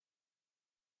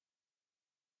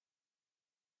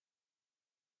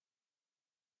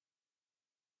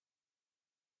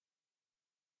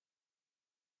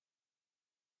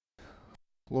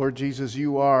Lord Jesus,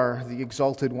 you are the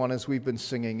exalted one as we've been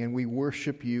singing, and we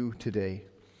worship you today.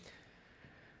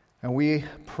 And we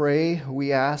pray,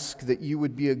 we ask that you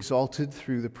would be exalted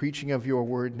through the preaching of your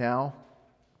word now,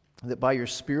 that by your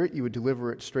Spirit you would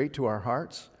deliver it straight to our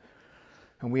hearts.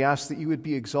 And we ask that you would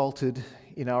be exalted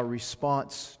in our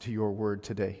response to your word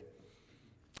today,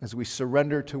 as we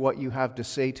surrender to what you have to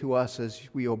say to us, as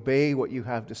we obey what you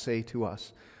have to say to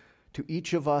us, to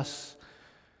each of us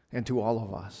and to all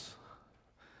of us.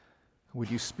 Would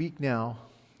you speak now?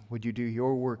 Would you do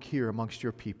your work here amongst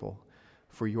your people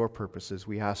for your purposes?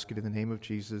 We ask it in the name of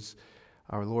Jesus,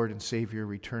 our Lord and Savior,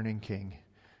 returning King.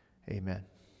 Amen.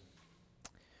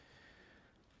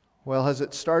 Well, has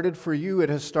it started for you? It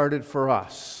has started for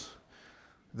us.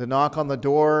 The knock on the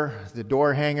door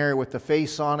hanger with the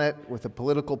face on it, with the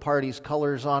political party's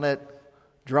colors on it,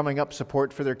 drumming up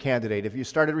support for their candidate. If you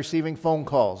started receiving phone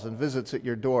calls and visits at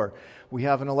your door, we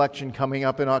have an election coming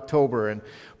up in October, and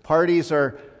parties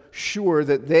are sure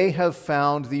that they have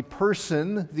found the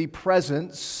person, the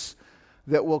presence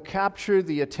that will capture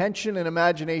the attention and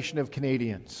imagination of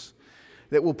Canadians,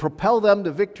 that will propel them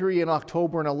to victory in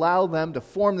October and allow them to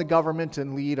form the government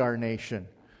and lead our nation.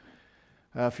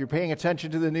 If you're paying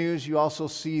attention to the news, you also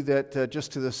see that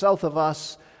just to the south of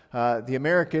us, the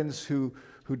Americans who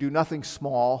do nothing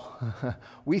small,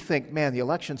 we think, man, the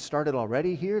election started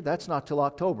already here? That's not till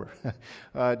October.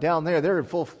 Down there, they're in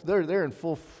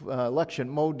full election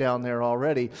mode down there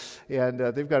already, and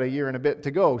they've got a year and a bit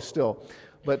to go still.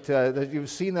 But you've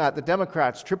seen that, the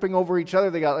Democrats tripping over each other.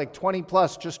 They got like 20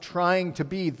 plus just trying to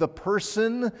be the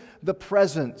person, the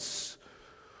presence,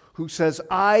 who says,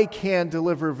 I can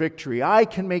deliver victory, I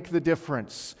can make the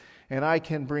difference, and I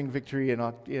can bring victory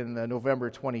in November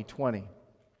 2020.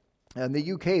 And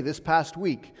the UK this past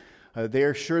week, they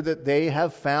are sure that they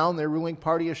have found, their ruling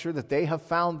party is sure that they have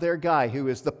found their guy who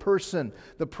is the person,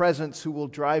 the presence who will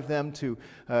drive them to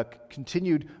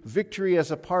continued victory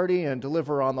as a party and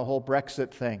deliver on the whole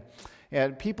Brexit thing.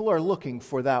 And people are looking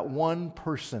for that one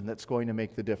person that's going to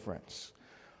make the difference.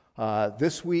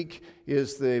 This week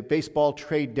is the baseball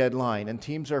trade deadline, and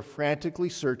teams are frantically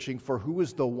searching for who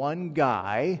is the one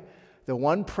guy, the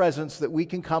one presence that we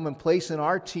can come and place in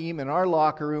our team, in our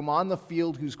locker room, on the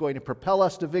field, who's going to propel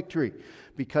us to victory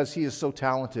because he is so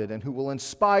talented and who will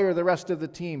inspire the rest of the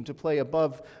team to play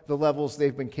above the levels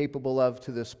they've been capable of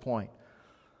to this point.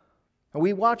 And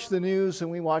we watch the news and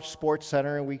we watch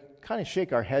SportsCenter and we kind of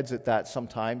shake our heads at that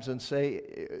sometimes and say,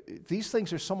 these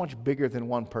things are so much bigger than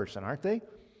one person, aren't they?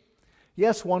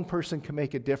 Yes, one person can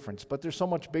make a difference, but they're so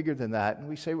much bigger than that. And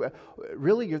we say,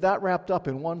 really, you're that wrapped up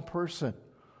in one person?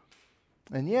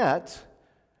 And yet,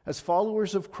 as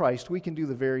followers of Christ, we can do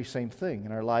the very same thing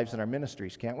in our lives and our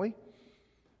ministries, can't we?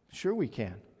 Sure we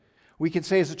can. We can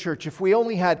say as a church, if we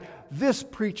only had this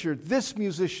preacher, this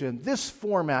musician, this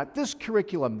format, this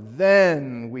curriculum,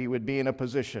 then we would be in a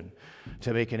position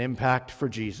to make an impact for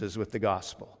Jesus with the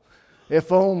gospel.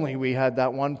 If only we had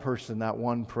that one person, that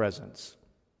one presence.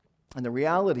 And the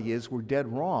reality is we're dead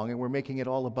wrong and we're making it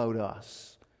all about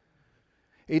us.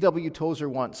 A.W. Tozer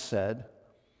once said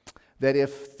that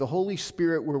if the Holy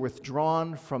Spirit were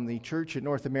withdrawn from the church in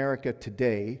North America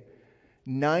today,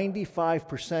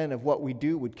 95% of what we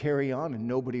do would carry on and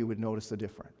nobody would notice the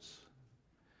difference.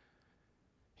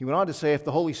 He went on to say if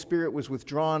the Holy Spirit was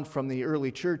withdrawn from the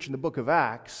early church in the book of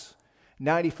Acts,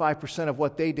 95% of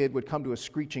what they did would come to a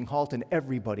screeching halt and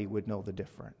everybody would know the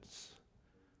difference.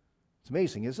 It's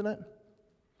amazing, isn't it?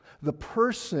 The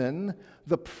person,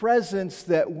 the presence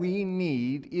that we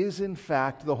need is in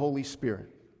fact the Holy Spirit.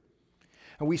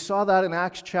 And we saw that in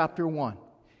Acts chapter 1.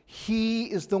 He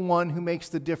is the one who makes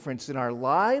the difference in our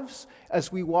lives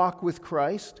as we walk with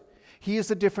Christ. He is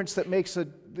the difference that makes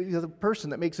the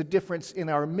person that makes a difference in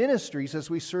our ministries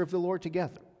as we serve the Lord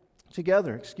together.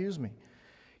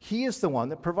 He is the one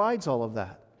that provides all of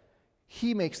that.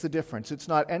 He makes the difference. It's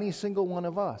not any single one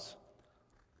of us.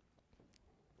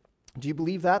 Do you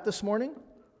believe that this morning?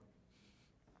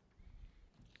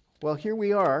 Well, here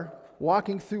we are,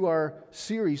 walking through our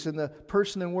series in the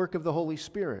person and work of the Holy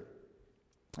Spirit.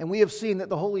 And we have seen that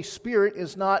the Holy Spirit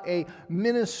is not a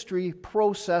ministry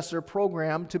process or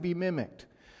program to be mimicked.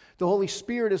 The Holy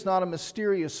Spirit is not a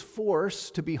mysterious force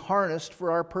to be harnessed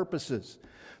for our purposes.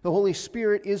 The Holy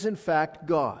Spirit is in fact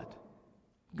God.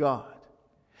 God.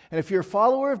 And if you're a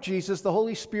follower of Jesus, the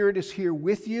Holy Spirit is here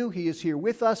with you. He is here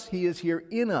with us. He is here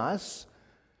in us.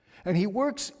 And He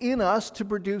works in us to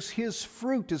produce His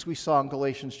fruit, as we saw in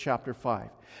Galatians chapter 5.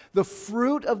 The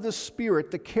fruit of the Spirit,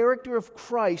 the character of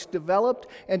Christ developed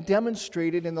and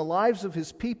demonstrated in the lives of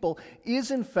His people,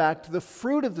 is in fact the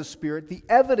fruit of the Spirit, the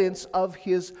evidence of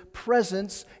His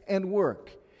presence and work.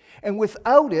 And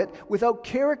without it, without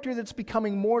character that's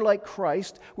becoming more like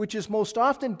Christ, which is most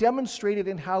often demonstrated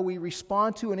in how we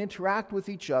respond to and interact with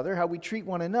each other, how we treat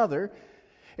one another,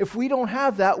 if we don't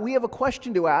have that, we have a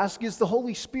question to ask: is the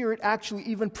Holy Spirit actually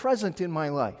even present in my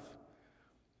life?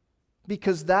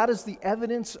 Because that is the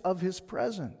evidence of His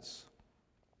presence.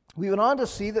 We went on to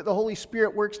see that the Holy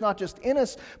Spirit works not just in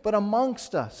us, but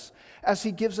amongst us, as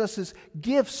He gives us His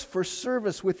gifts for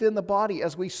service within the body,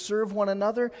 as we serve one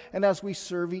another and as we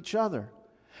serve each other.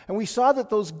 And we saw that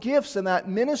those gifts and that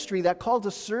ministry, that call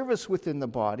to service within the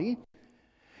body,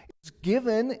 is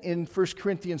given in 1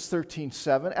 Corinthians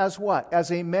 13:7 as what?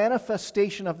 As a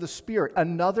manifestation of the Spirit,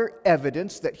 another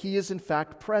evidence that He is in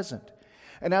fact present.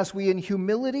 And as we in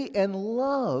humility and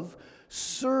love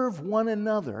serve one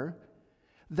another,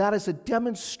 that is a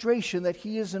demonstration that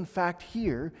He is in fact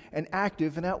here and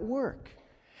active and at work.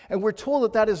 And we're told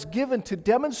that that is given to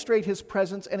demonstrate His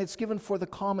presence, and it's given for the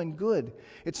common good.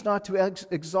 It's not to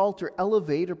exalt or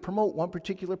elevate or promote one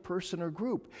particular person or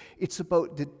group. It's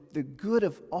about the good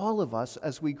of all of us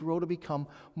as we grow to become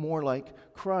more like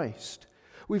Christ.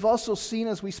 We've also seen,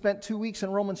 as we spent 2 weeks in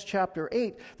Romans chapter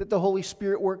 8, that the Holy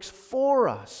Spirit works for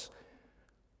us.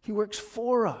 He works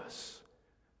for us.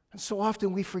 And so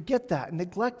often we forget that and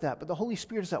neglect that, but the Holy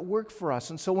Spirit is at work for us.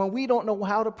 And so when we don't know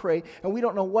how to pray and we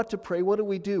don't know what to pray, what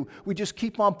do? We just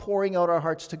keep on pouring out our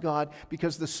hearts to God,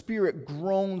 because the Spirit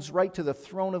groans right to the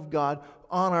throne of God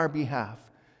on our behalf.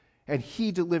 And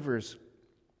He delivers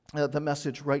the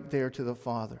message right there to the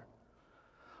Father.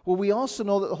 Well, we also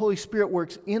know that the Holy Spirit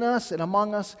works in us and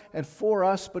among us and for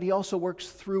us, but He also works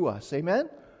through us. Amen?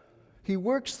 He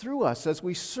works through us as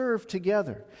we serve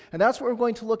together. And that's what we're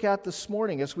going to look at this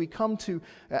morning as we come to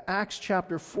Acts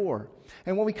chapter 4.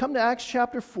 And when we come to Acts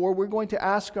chapter 4, we're going to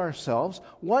ask ourselves,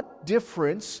 what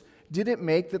difference did it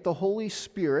make that the Holy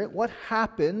Spirit, what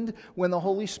happened when the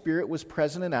Holy Spirit was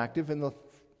present and active in the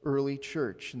early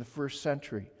church in the first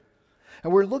century?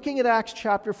 And we're looking at Acts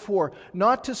chapter 4,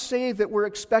 not to say that we're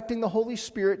expecting the Holy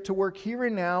Spirit to work here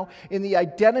and now in the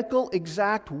identical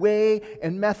exact way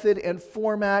and method and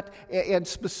format and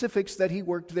specifics that He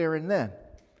worked there and then.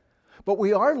 But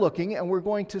we are looking, and we're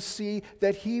going to see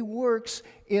that He works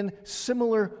in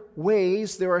similar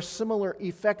ways. There are similar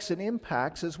effects and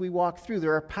impacts as we walk through.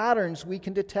 There are patterns we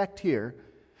can detect here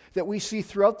that we see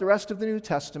throughout the rest of the New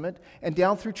Testament and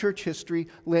down through church history,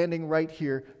 landing right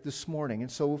here this morning.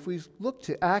 And so if we look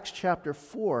to Acts chapter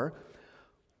 4,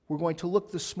 we're going to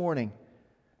look this morning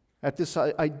at this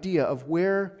idea of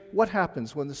what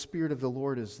happens when the Spirit of the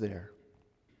Lord is there.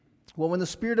 Well, when the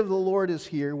Spirit of the Lord is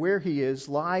here, where He is,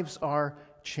 lives are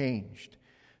changed.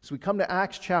 So we come to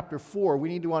Acts chapter 4, we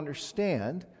need to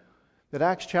understand that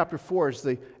Acts chapter 4 is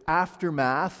the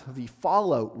aftermath, the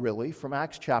fallout really, from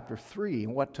Acts chapter 3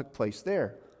 and what took place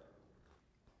there.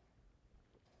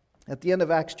 At the end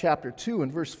of Acts chapter 2 in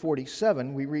verse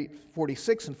 47, we read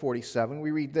 46 and 47,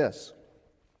 we read this.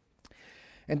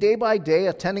 And day by day,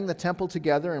 attending the temple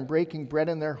together and breaking bread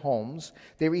in their homes,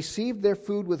 they received their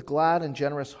food with glad and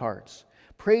generous hearts,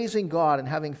 praising God and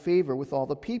having favor with all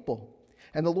the people.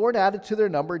 And the Lord added to their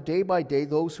number day by day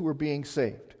those who were being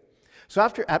saved. So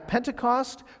at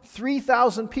Pentecost,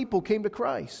 3,000 people came to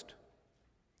Christ.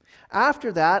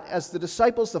 After that, as the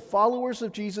disciples, the followers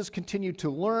of Jesus, continued to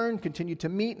learn, continued to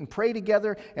meet and pray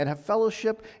together and have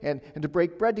fellowship and to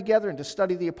break bread together and to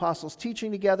study the apostles'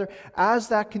 teaching together, as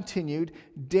that continued,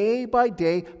 day by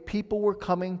day, people were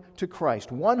coming to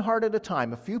Christ. One heart at a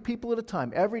time, a few people at a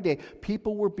time, every day,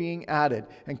 people were being added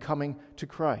and coming to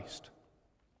Christ.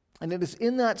 And it is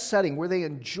in that setting where they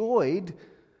enjoyed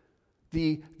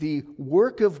the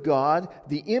work of God,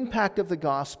 the impact of the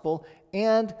gospel,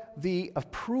 and the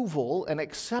approval and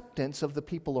acceptance of the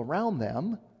people around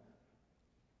them.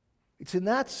 It's in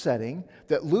that setting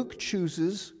that Luke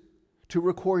chooses to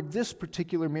record this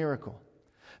particular miracle.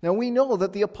 Now we know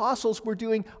that the apostles were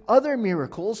doing other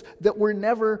miracles that were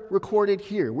never recorded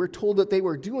here. We're told that they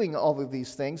were doing all of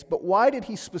these things, but why did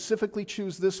he specifically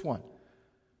choose this one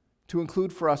to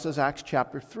include for us as Acts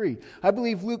chapter 3? I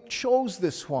believe Luke chose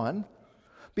this one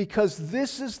because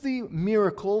this is the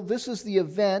miracle, this is the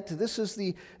event, this is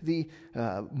the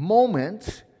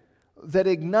moment that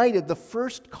ignited the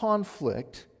first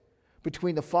conflict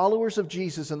between the followers of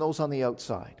Jesus and those on the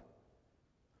outside.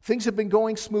 Things had been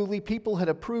going smoothly, people had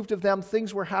approved of them,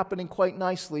 things were happening quite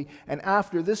nicely, and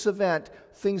after this event,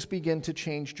 things begin to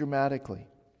change dramatically.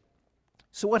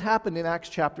 So what happened in Acts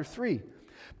chapter 3?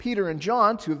 Peter and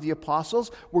John, two of the apostles,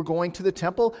 were going to the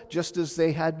temple just as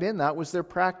they had been. That was their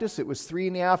practice. It was 3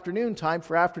 p.m, time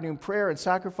for afternoon prayer and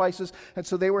sacrifices, and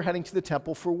so they were heading to the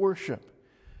temple for worship.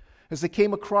 As they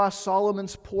came across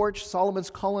Solomon's porch, Solomon's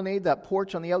colonnade, that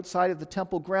porch on the outside of the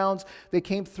temple grounds, they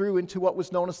came through into what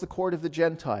was known as the court of the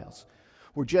Gentiles,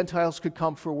 where Gentiles could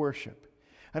come for worship.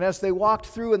 And as they walked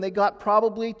through and they got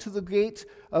probably to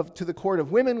the court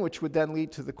of women, which would then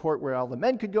lead to the court where all the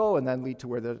men could go and then lead to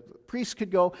where the priests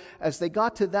could go, as they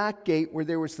got to that gate where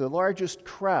there was the largest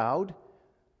crowd,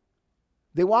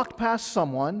 they walked past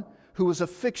someone who was a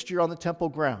fixture on the temple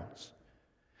grounds.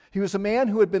 He was a man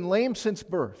who had been lame since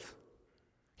birth.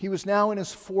 He was now in his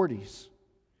 40s.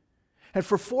 And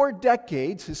for 4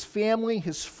 decades, his family,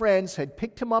 his friends had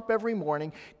picked him up every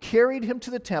morning, carried him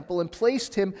to the temple, and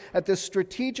placed him at this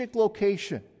strategic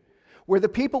location where the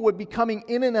people would be coming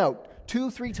in and out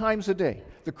 2-3 times a day.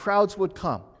 The crowds would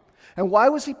come. And why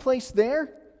was he placed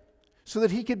there? So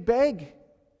that he could beg.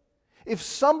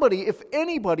 If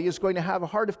anybody is going to have a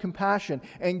heart of compassion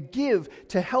and give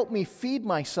to help me feed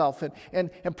myself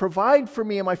and provide for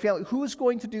me and my family, who is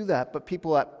going to do that but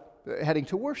people heading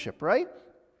to worship, right?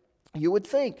 You would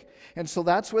think. And so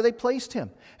that's where they placed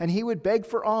him. And he would beg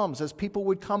for alms as people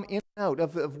would come in and out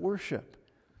of worship.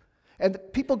 And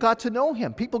people got to know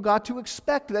him. People got to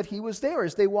expect that he was there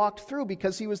as they walked through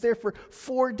because he was there for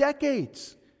 4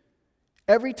 decades.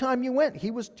 Every time you went, he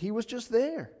was just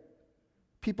there.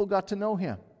 People got to know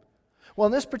him. Well,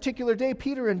 on this particular day,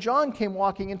 Peter and John came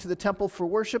walking into the temple for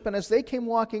worship, and as they came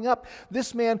walking up,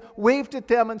 this man waved at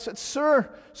them and said,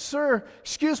 Sir,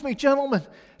 excuse me, gentlemen,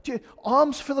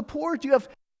 alms for the poor? Do you have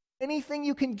anything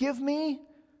you can give me?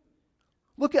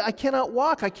 Look, I cannot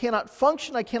walk, I cannot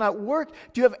function, I cannot work.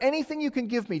 Do you have anything you can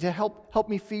give me to help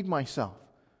me feed myself?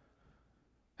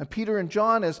 And Peter and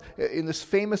John, as in this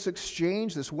famous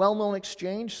exchange, this well-known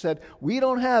exchange, said, we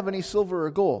don't have any silver or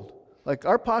gold. Like,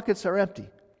 our pockets are empty.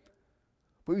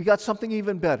 But we got something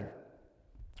even better.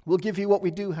 We'll give you what we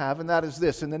do have, and that is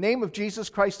this. In the name of Jesus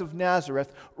Christ of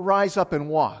Nazareth, rise up and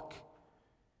walk.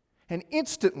 And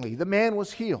instantly, the man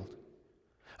was healed.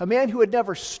 A man who had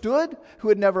never stood, who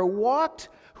had never walked,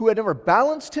 who had never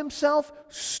balanced himself,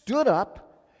 stood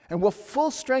up, and with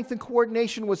full strength and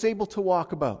coordination was able to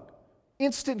walk about.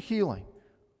 Instant healing.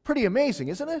 Pretty amazing,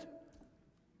 isn't it?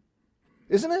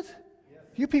 Isn't it? Yes.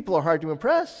 You people are hard to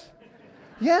impress.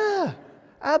 Yeah,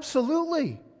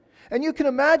 absolutely. And you can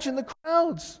imagine the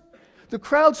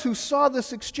crowds who saw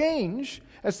this exchange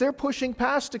as they're pushing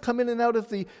past to come in and out of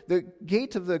the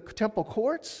gate of the temple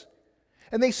courts.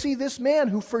 And they see this man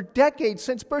who for decades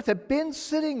since birth had been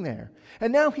sitting there.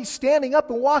 And now he's standing up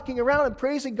and walking around and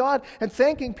praising God and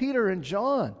thanking Peter and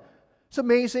John. It's an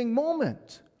amazing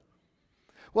moment.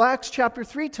 Well, Acts chapter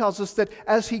 3 tells us that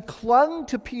as he clung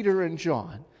to Peter and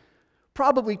John,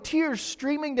 probably tears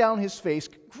streaming down his face,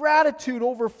 gratitude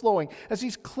overflowing, as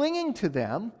he's clinging to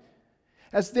them,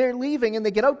 as they're leaving and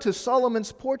they get out to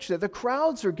Solomon's porch there, the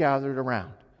crowds are gathered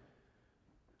around.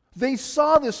 They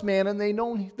saw this man and they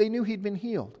knew he'd been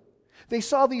healed. They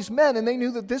saw these men and they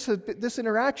knew that this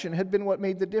interaction had been what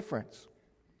made the difference.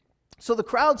 So the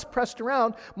crowds pressed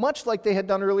around, much like they had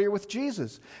done earlier with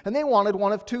Jesus. And they wanted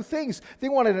one of 2 things. They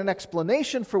wanted an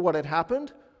explanation for what had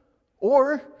happened,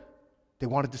 or they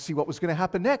wanted to see what was going to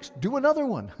happen next. Do another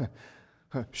one.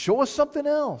 Show us something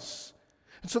else.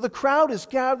 And so the crowd is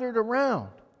gathered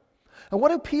around. And what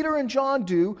do Peter and John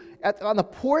do on the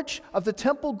porch of the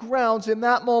temple grounds in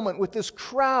that moment with this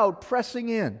crowd pressing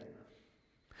in?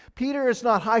 Peter is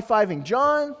not high-fiving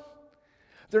John.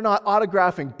 They're not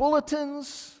autographing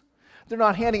bulletins. They're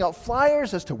not handing out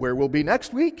flyers as to where we'll be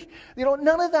next week.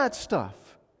 None of that stuff.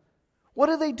 What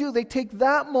do? They take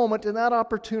that moment and that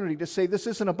opportunity to say, this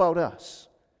isn't about us.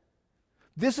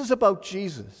 This is about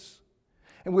Jesus.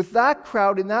 And with that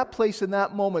crowd in that place in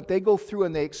that moment, they go through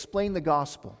and they explain the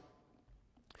gospel.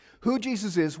 Who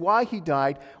Jesus is, why he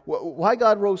died, why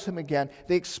God rose him again.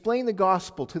 They explain the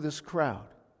gospel to this crowd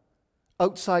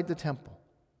outside the temple.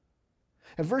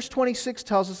 And verse 26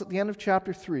 tells us at the end of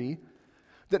chapter 3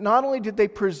 that not only did they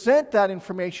present that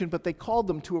information, but they called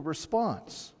them to a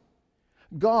response.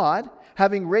 God,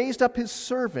 having raised up his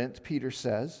servant, Peter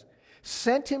says,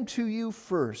 sent him to you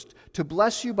first to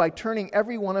bless you by turning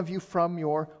every one of you from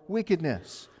your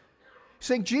wickedness.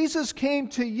 Saying Jesus came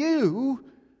to you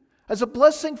as a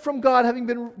blessing from God,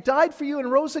 having died for you and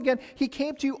rose again. He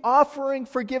came to you offering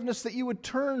forgiveness that you would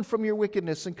turn from your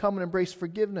wickedness and come and embrace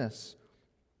forgiveness.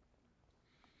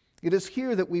 It is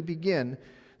here that we begin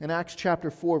in Acts chapter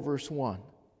 4, verse 1.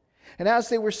 And as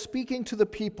they were speaking to the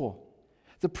people,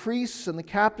 the priests and the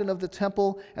captain of the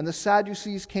temple and the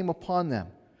Sadducees came upon them,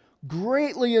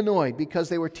 greatly annoyed because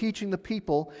they were teaching the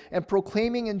people and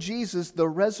proclaiming in Jesus the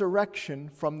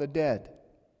resurrection from the dead.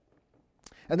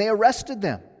 And they arrested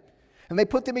them, and they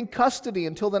put them in custody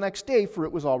until the next day, for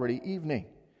it was already evening.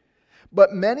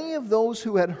 But many of those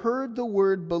who had heard the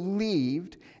word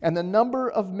believed, and the number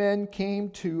of men came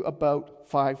to about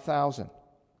 5,000.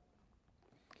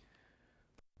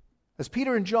 As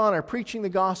Peter and John are preaching the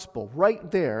gospel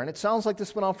right there, and it sounds like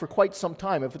this went on for quite some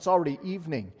time, if it's already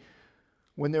evening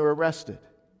when they were arrested.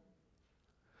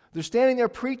 They're standing there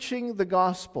preaching the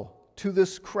gospel to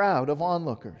this crowd of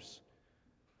onlookers.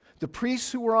 The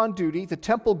priests who were on duty, the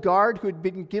temple guard who had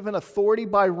been given authority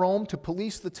by Rome to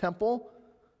police the temple,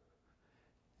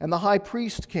 and the high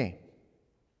priest came.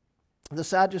 The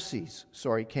Sadducees,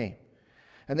 came.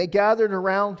 And they gathered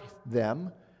around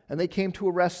them, and they came to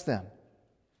arrest them.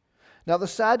 Now, the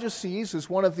Sadducees is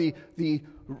one of the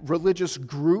religious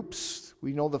groups.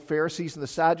 We know the Pharisees and the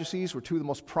Sadducees were two of the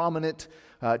most prominent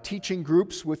teaching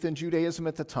groups within Judaism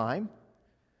at the time.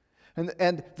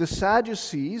 And the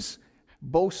Sadducees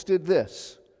boasted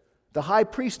this. The high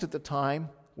priest at the time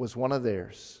was one of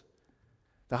theirs.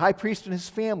 The high priest and his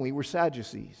family were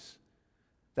Sadducees.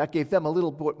 That gave them a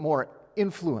little bit more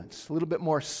influence, a little bit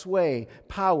more sway,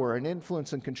 power, and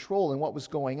influence and control in what was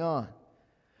going on.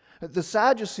 The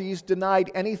Sadducees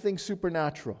denied anything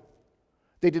supernatural.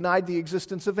 They denied the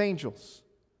existence of angels.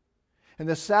 And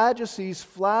the Sadducees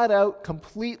flat out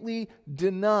completely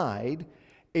denied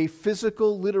a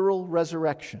physical, literal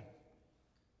resurrection.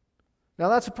 Now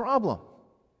that's a problem.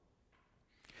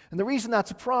 And the reason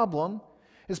that's a problem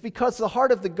is because the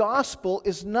heart of the gospel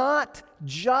is not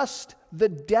just the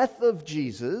death of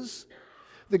Jesus.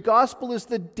 The gospel is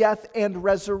the death and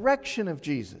resurrection of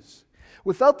Jesus.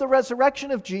 Without the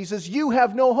resurrection of Jesus, you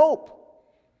have no hope.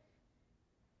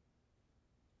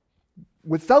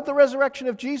 Without the resurrection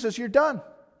of Jesus, you're done.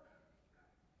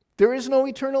 There is no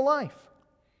eternal life.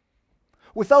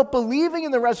 Without believing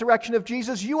in the resurrection of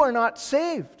Jesus, you are not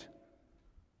saved.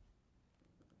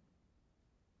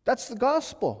 That's the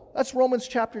gospel. That's Romans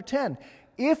chapter 10.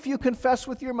 If you confess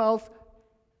with your mouth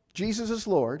Jesus is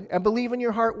Lord and believe in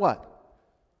your heart what?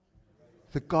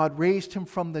 That God raised him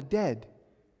from the dead,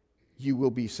 you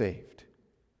will be saved.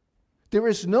 There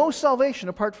is no salvation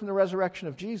apart from the resurrection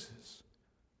of Jesus.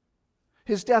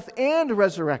 His death and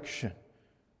resurrection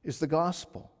is the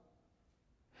gospel.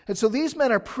 And so these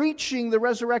men are preaching the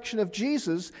resurrection of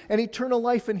Jesus and eternal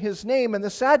life in his name, and the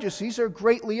Sadducees are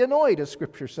greatly annoyed, as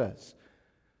Scripture says.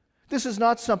 This is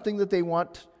not something that they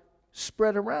want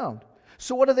spread around.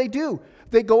 So what do?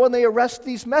 They go and they arrest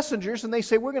these messengers and they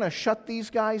say, we're going to shut these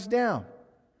guys down.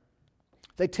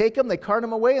 They take them, they cart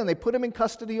them away, and they put them in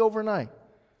custody overnight.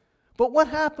 But what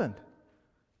happened?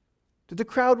 Did the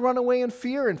crowd run away in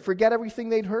fear and forget everything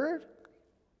they'd heard?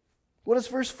 What does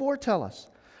verse 4 tell us?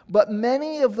 But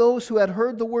many of those who had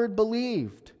heard the word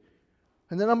believed.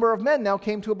 And the number of men now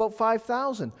came to about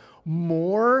 5,000.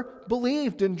 More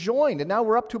believed and joined. And now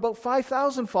we're up to about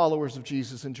 5,000 followers of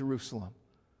Jesus in Jerusalem.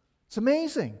 It's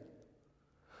amazing.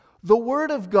 The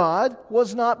word of God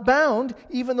was not bound,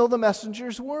 even though the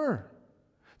messengers were.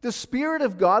 The Spirit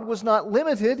of God was not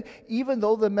limited, even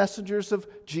though the messengers of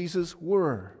Jesus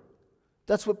were.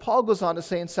 That's what Paul goes on to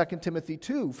say in 2 Timothy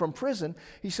 2 from prison.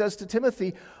 He says to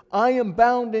Timothy, I am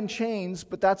bound in chains,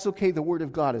 but that's okay. The word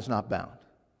of God is not bound.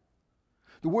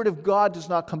 The word of God does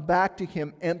not come back to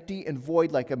him empty and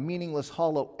void like a meaningless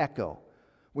hollow echo.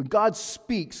 When God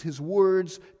speaks, his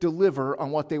words deliver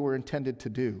on what they were intended to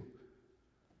do.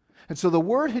 And so the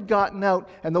word had gotten out,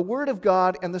 and the word of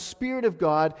God and the Spirit of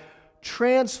God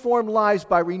transformed lives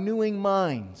by renewing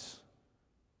minds.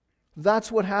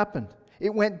 That's what happened.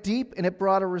 It went deep and it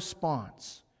brought a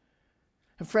response.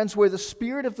 And friends, where the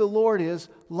Spirit of the Lord is,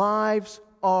 lives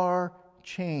are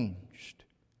changed.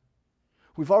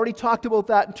 We've already talked about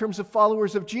that in terms of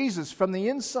followers of Jesus. From the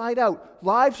inside out,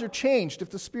 lives are changed if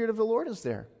the Spirit of the Lord is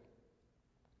there.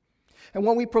 And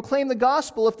when we proclaim the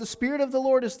gospel, if the Spirit of the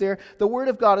Lord is there, the Word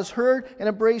of God is heard and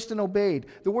embraced and obeyed.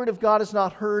 The Word of God is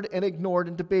not heard and ignored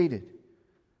and debated.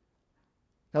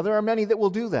 Now, there are many that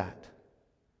will do that.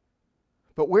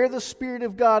 But where the Spirit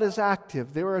of God is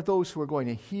active, there are those who are going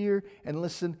to hear and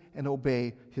listen and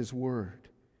obey His Word.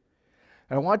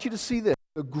 And I want you to see this.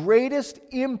 The greatest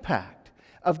impact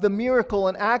of the miracle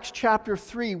in Acts chapter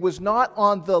 3 was not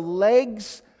on the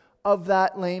legs of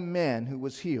that lame man who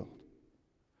was healed.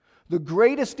 The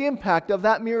greatest impact of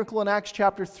that miracle in Acts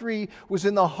chapter 3 was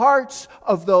in the hearts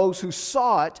of those who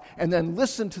saw it and then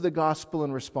listened to the gospel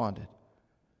and responded.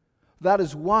 That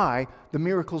is why the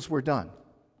miracles were done.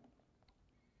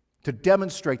 To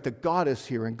demonstrate that God is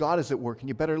here and God is at work, and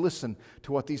you better listen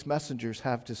to what these messengers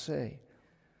have to say.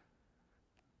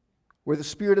 Where the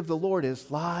Spirit of the Lord is,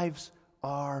 lives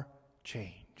are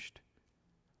changed.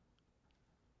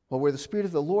 Well, where the Spirit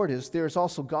of the Lord is, there is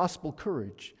also gospel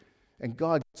courage, and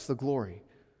God gets the glory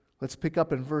Let's pick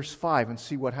up in verse 5 and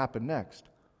see what happened next.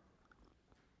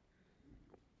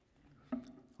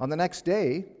 On the next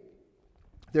day,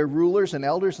 their rulers and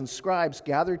elders and scribes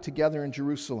gathered together in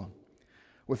Jerusalem,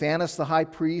 with Annas the high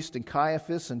priest and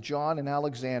Caiaphas and John and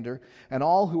Alexander and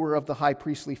all who were of the high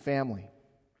priestly family.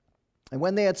 And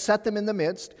when they had set them in the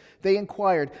midst, they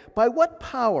inquired, "By what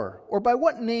power or by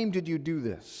what name did you do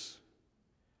this?"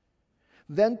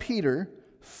 Then Peter,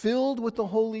 filled with the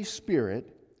Holy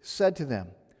Spirit, said to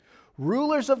them,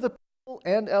 "Rulers of the people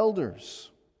and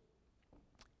elders,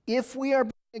 if we are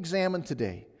being examined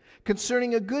today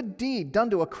concerning a good deed done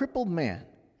to a crippled man,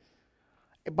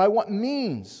 by what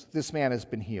means this man has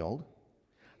been healed,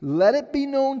 let it be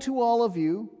known to all of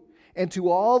you and to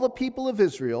all the people of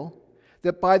Israel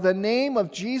that by the name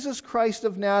of Jesus Christ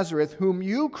of Nazareth, whom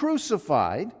you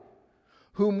crucified,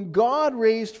 whom God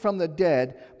raised from the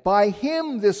dead, by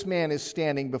him this man is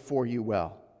standing before you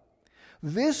well.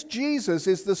 This Jesus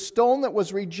is the stone that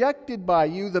was rejected by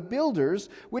you, the builders,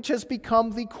 which has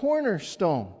become the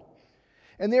cornerstone.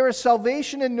 And there is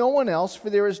salvation in no one else,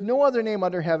 for there is no other name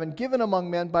under heaven given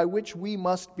among men by which we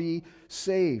must be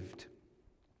saved."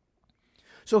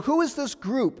 So who is this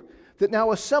group that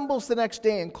now assembles the next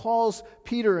day and calls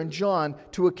Peter and John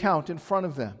to account in front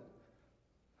of them?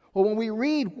 Well, when we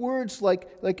read words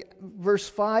like verse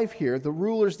 5 here, the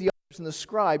rulers, the elders, and the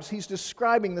scribes, he's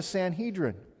describing the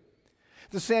Sanhedrin.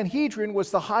 The Sanhedrin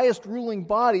was the highest ruling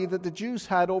body that the Jews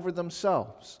had over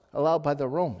themselves, allowed by the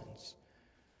Romans.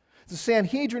 The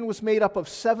Sanhedrin was made up of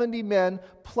 70 men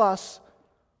plus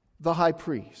the high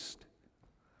priest.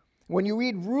 When you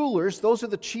read rulers, those are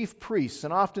the chief priests,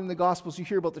 and often in the Gospels you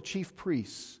hear about the chief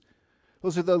priests.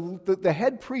 Those are the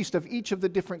head priest of each of the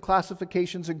different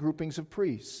classifications and groupings of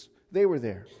priests. They were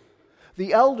there.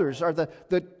 The elders are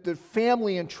the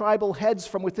family and tribal heads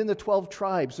from within the 12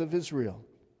 tribes of Israel.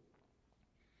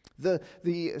 The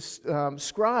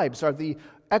scribes are the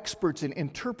experts in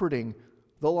interpreting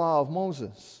the law of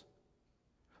Moses.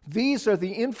 These are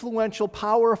the influential,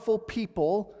 powerful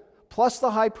people, plus the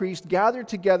high priest, gathered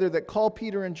together that call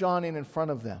Peter and John in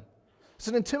front of them. It's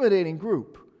an intimidating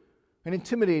group, an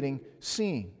intimidating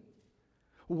scene.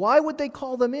 Why would they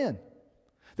call them in?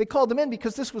 They called them in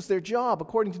because this was their job.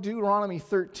 According to Deuteronomy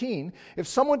 13, if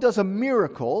someone does a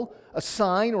miracle, a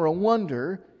sign, or a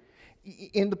wonder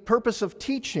in the purpose of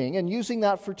teaching and using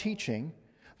that for teaching,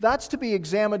 that's to be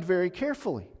examined very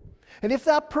carefully. And if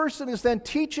that person is then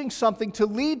teaching something to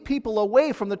lead people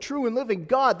away from the true and living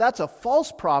God, that's a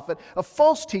false prophet, a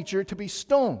false teacher, to be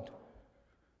stoned.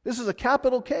 This is a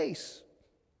capital case.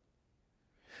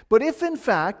 But if in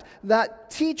fact that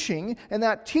teaching and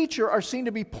that teacher are seen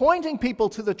to be pointing people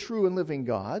to the true and living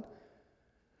God,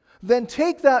 then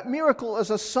take that miracle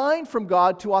as a sign from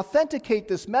God to authenticate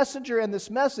this messenger and this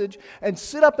message, and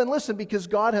sit up and listen because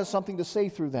God has something to say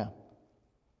through them.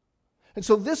 And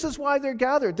so this is why they're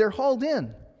gathered. They're hauled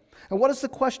in. And what is the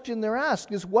question they're asked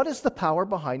is, what is the power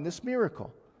behind this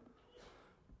miracle?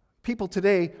 People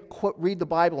today read the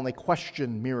Bible and they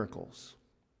question miracles.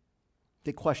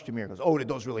 They question miracles. Oh, did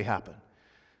those really happen?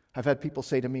 I've had people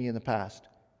say to me in the past,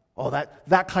 oh,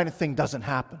 that kind of thing doesn't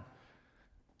happen.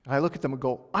 And I look at them and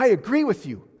go, I agree with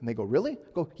you. And they go, really?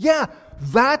 I go, yeah,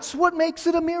 that's what makes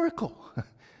it a miracle.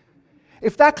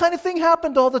 If that kind of thing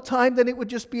happened all the time, then it would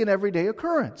just be an everyday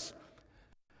occurrence.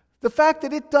 The fact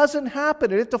that it doesn't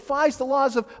happen and it defies the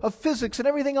laws of physics and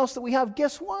everything else that we have,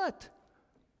 guess what?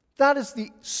 That is the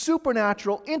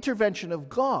supernatural intervention of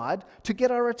God to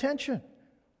get our attention.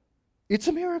 It's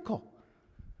a miracle.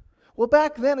 Well,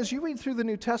 back then, as you read through the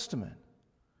New Testament,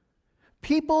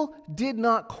 people did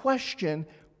not question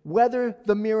whether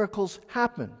the miracles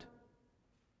happened.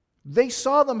 They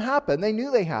saw them happen. They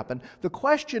knew they happened. The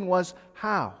question was,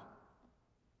 how?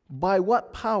 By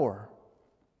what power?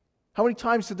 How many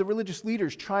times did the religious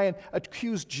leaders try and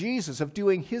accuse Jesus of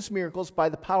doing his miracles by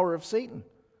the power of Satan?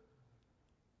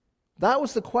 That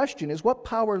was the question, is what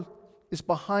power is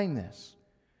behind this?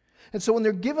 And so when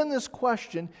they're given this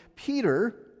question,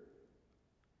 Peter,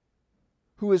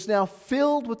 who is now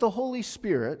filled with the Holy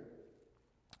Spirit,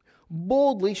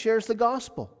 boldly shares the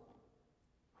gospel.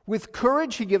 With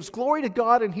courage, he gives glory to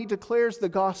God and he declares the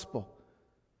gospel.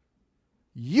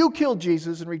 You killed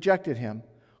Jesus and rejected him.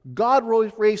 God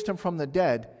raised him from the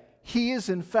dead. He is,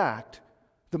 in fact,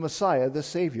 the Messiah, the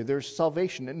Savior. There's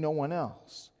salvation in no one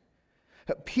else.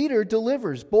 Peter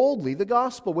delivers boldly the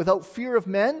gospel without fear of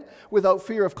men, without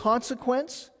fear of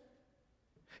consequence.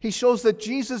 He shows that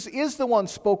Jesus is the one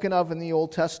spoken of in the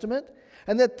Old Testament,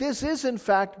 and that this is, in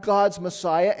fact, God's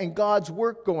Messiah and God's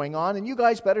work going on, and you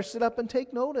guys better sit up and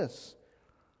take notice.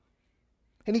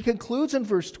 And he concludes in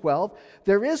verse 12,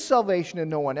 there is salvation in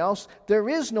no one else. There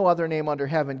is no other name under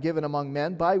heaven given among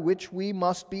men by which we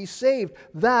must be saved.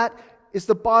 That is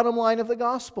the bottom line of the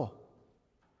gospel.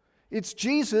 It's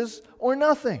Jesus or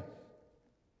nothing.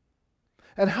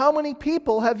 And how many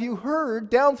people have you heard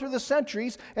down through the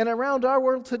centuries and around our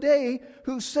world today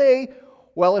who say,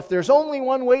 well, if there's only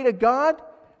one way to God,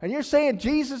 and you're saying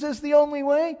Jesus is the only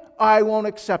way, I won't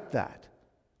accept that.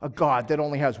 A God that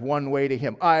only has one way to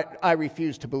Him. I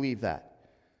refuse to believe that.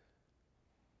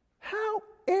 How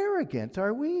arrogant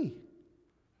are we?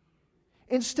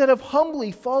 Instead of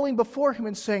humbly falling before Him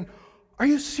and saying, are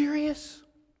you serious?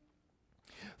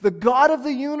 The God of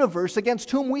the universe against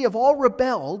whom we have all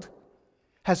rebelled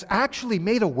has actually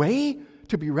made a way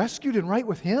to be rescued and right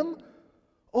with Him?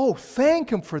 Oh,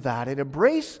 thank Him for that and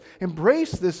embrace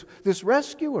this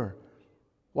rescuer.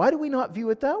 Why do we not view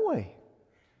it that way?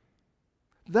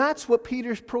 That's what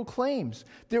Peter proclaims.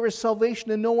 There is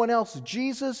salvation in no one else.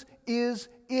 Jesus is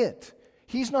it.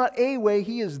 He's not a way,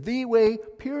 He is the way,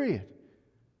 period.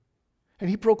 And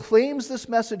he proclaims this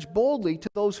message boldly to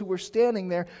those who were standing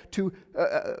there to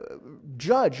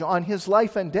judge on His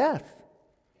life and death.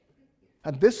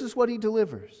 And this is what He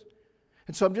delivers.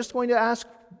 And so I'm just going to ask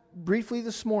briefly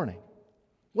this morning,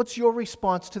 what's your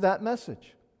response to that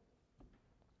message?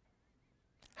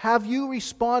 Have you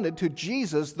responded to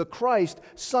Jesus, the Christ,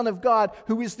 Son of God,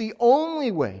 who is the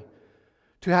only way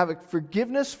to have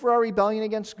forgiveness for our rebellion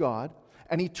against God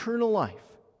and eternal life?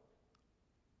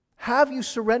 Have you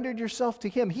surrendered yourself to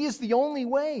Him? He is the only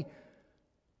way.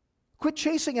 Quit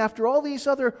chasing after all these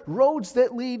other roads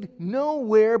that lead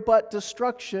nowhere but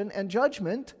destruction and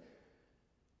judgment.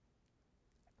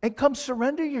 And come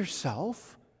surrender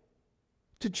yourself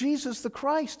to Jesus the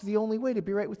Christ, the only way to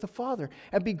be right with the Father.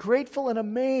 And be grateful and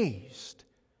amazed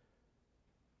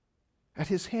at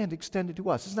His hand extended to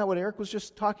us. Isn't that what Eric was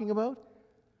just talking about?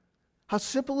 How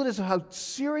simple it is, how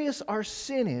serious our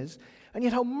sin is, and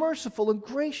yet how merciful and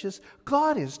gracious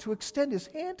God is to extend His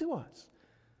hand to us.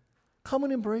 Come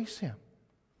and embrace Him.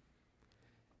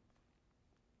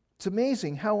 It's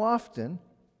amazing how often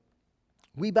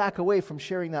we back away from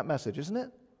sharing that message, isn't it?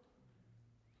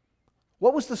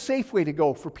 What was the safe way to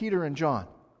go for Peter and John?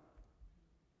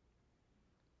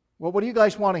 Well, what do you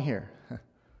guys want to hear?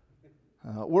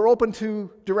 We're open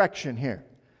to direction here.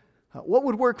 What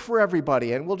would work for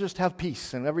everybody? And we'll just have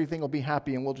peace and everything will be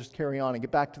happy and we'll just carry on and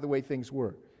get back to the way things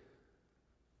were.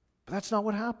 But that's not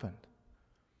what happened.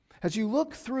 As you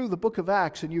look through the book of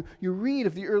Acts and you read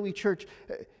of the early church,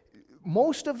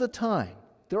 most of the time,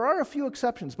 there are a few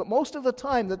exceptions, but most of the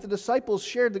time that the disciples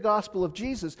shared the gospel of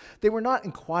Jesus, they were not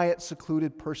in quiet,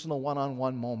 secluded, personal,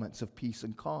 one-on-one moments of peace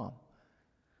and calm.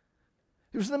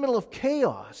 It was in the middle of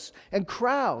chaos and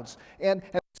crowds and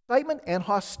excitement and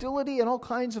hostility and all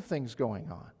kinds of things going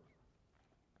on.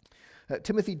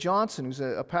 Timothy Johnson, who's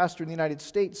a pastor in the United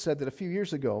States, said that a few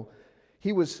years ago,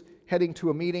 he was heading to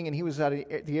a meeting and he was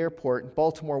at the airport in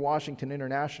Baltimore, Washington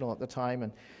International at the time,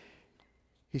 and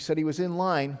he said he was in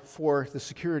line for the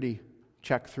security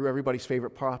check through everybody's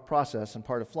favorite process and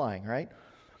part of flying, right?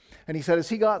 And he said as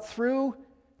he got through,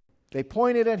 they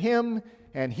pointed at him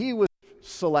and he was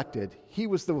selected. He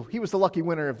was the lucky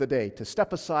winner of the day to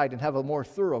step aside and have a more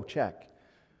thorough check.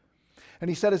 And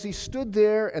he said as he stood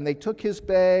there and they took his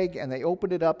bag and they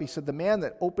opened it up, he said the man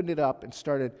that opened it up and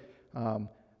started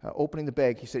opening the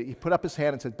bag, he said he put up his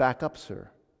hand and said, "Back up, sir.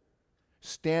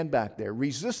 Stand back there.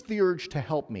 Resist the urge to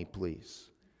help me, please.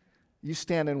 You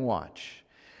stand and watch."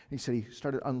 And he said he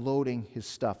started unloading his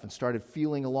stuff and started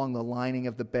feeling along the lining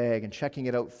of the bag and checking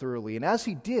it out thoroughly. And as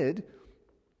he did,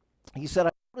 he said,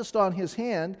 I noticed on his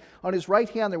hand, on his right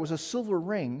hand, there was a silver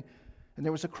ring and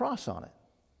there was a cross on it.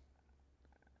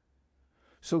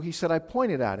 So he said, I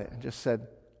pointed at it and just said,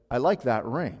 I like that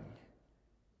ring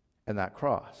and that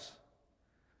cross.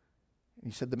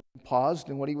 And he said the man paused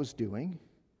in what he was doing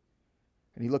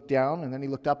and he looked down and then he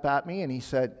looked up at me and he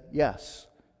said, yes,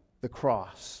 the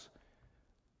cross.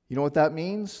 You know what that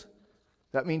means?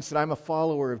 That means that I'm a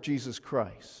follower of Jesus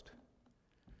Christ.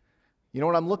 You know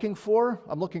what I'm looking for?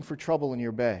 I'm looking for trouble in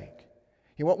your bag.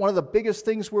 You know what one of the biggest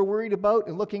things we're worried about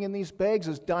in looking in these bags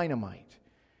is dynamite.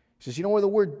 He says, you know where the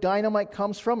word dynamite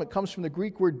comes from? It comes from the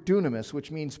Greek word dunamis,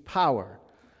 which means power.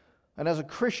 And as a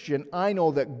Christian, I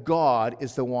know that God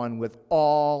is the one with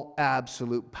all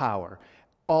absolute power,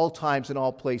 all times and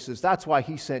all places. That's why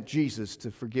He sent Jesus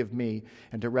to forgive me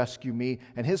and to rescue me.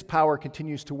 And His power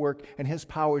continues to work, and His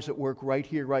power is at work right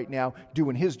here, right now,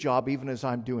 doing His job even as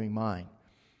I'm doing mine.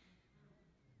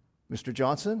 Mr.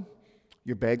 Johnson,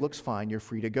 your bag looks fine. You're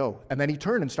free to go. And then he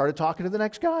turned and started talking to the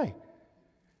next guy.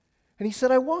 And he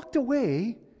said, I walked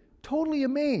away totally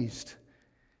amazed.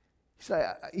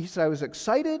 He said, I was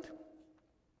excited,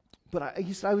 but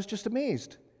he said, I was just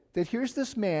amazed that here's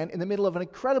this man in the middle of an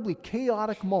incredibly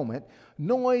chaotic moment,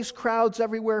 noise, crowds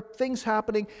everywhere, things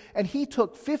happening, and he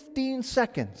took 15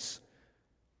 seconds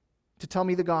to tell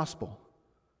me the gospel.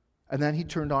 And then he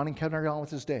turned on and carried on with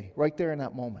his day, right there in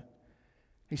that moment.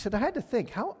 He said, I had to think,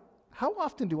 how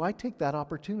often do I take that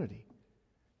opportunity?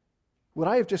 Would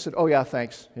I have just said, oh yeah,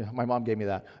 thanks, yeah, my mom gave me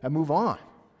that, and move on?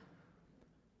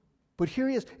 But here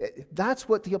he is. That's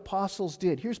what the apostles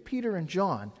did. Here's Peter and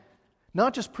John,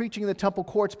 not just preaching in the temple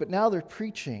courts, but now they're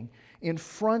preaching in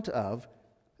front of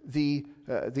the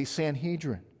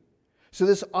Sanhedrin. So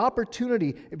this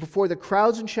opportunity before the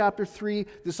crowds in chapter 3,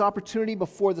 this opportunity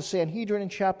before the Sanhedrin in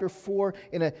chapter 4,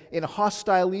 in a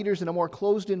hostile leaders in a more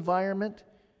closed environment,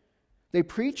 they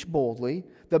preach boldly,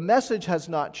 the message has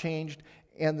not changed,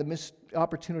 and the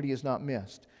opportunity is not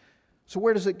missed. So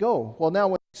where does it go? Well, now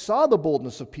when they saw the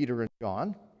boldness of Peter and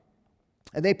John,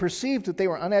 and they perceived that they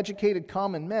were uneducated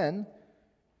common men,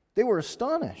 they were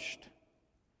astonished.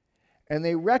 And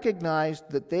they recognized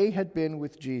that they had been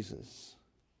with Jesus.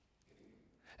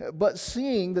 But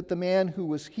seeing that the man who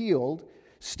was healed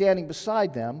standing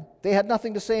beside them, they had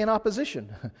nothing to say in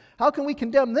opposition. How can we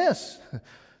condemn this?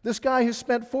 This guy who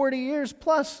spent 40 years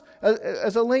plus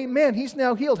as a lame man, he's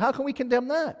now healed. How can we condemn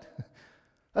that?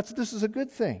 This is a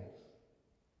good thing.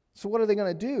 So what are they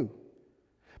going to do?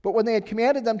 But when they had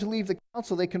commanded them to leave the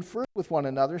council, they conferred with one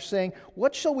another, saying,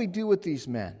 what shall we do with these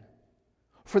men?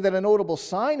 For that a notable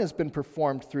sign has been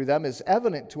performed through them is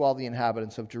evident to all the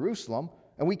inhabitants of Jerusalem,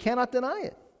 and we cannot deny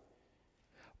it.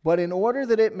 But in order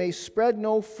that it may spread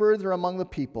no further among the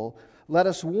people, let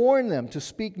us warn them to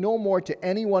speak no more to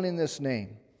anyone in this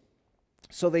name.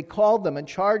 So they called them and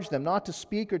charged them not to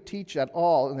speak or teach at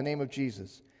all in the name of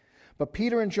Jesus. But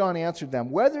Peter and John answered them,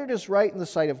 whether it is right in the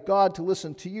sight of God to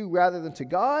listen to you rather than to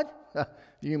God,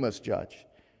 you must judge.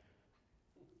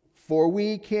 For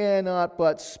we cannot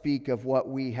but speak of what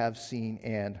we have seen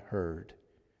and heard.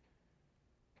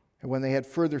 And when they had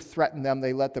further threatened them,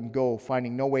 they let them go,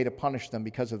 finding no way to punish them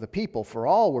because of the people, for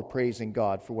all were praising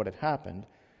God for what had happened.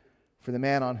 For the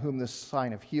man on whom this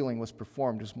sign of healing was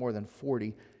performed was more than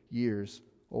 40 years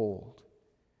old.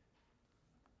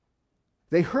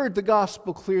 They heard the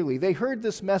gospel clearly. They heard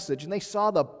this message, and they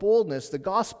saw the boldness, the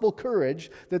gospel courage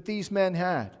that these men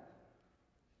had.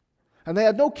 And they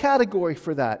had no category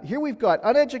for that. Here we've got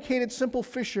uneducated, simple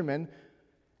fishermen,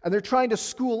 and they're trying to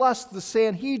school us, the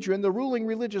Sanhedrin, the ruling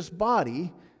religious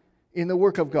body, in the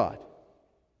work of God.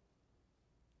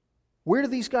 Where do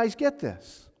these guys get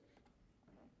this?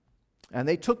 And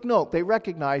they took note. They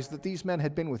recognized that these men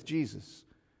had been with Jesus.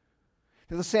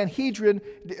 The Sanhedrin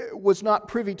was not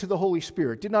privy to the Holy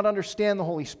Spirit, did not understand the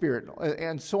Holy Spirit,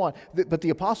 and so on. But the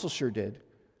apostles sure did.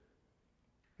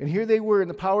 And here they were in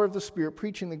the power of the Spirit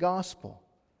preaching the gospel.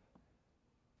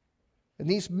 And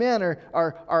these men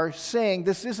are saying,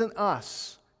 this isn't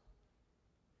us.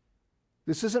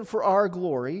 This isn't for our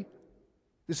glory.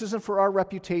 This isn't for our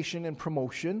reputation and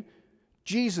promotion.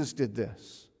 Jesus did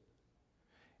this.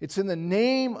 It's in the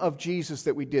name of Jesus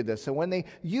that we did this. And when they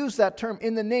use that term,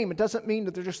 in the name, it doesn't mean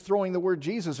that they're just throwing the word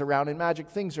Jesus around and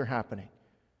magic things are happening.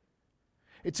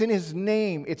 It's in His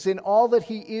name. It's in all that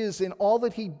He is, in all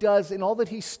that He does, in all that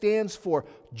He stands for.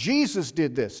 Jesus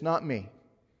did this, not me.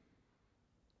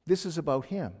 This is about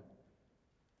Him.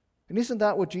 And isn't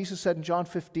that what Jesus said in John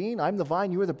 15? I'm the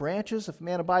vine, you are the branches. If a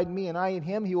man abide in me and I in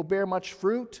him, he will bear much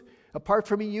fruit. Apart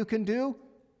from me, you can do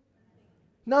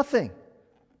nothing.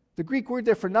 The Greek word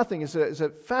there for nothing is a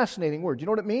fascinating word. Do you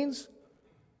know what it means?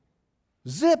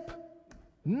 Zip.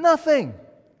 Nothing.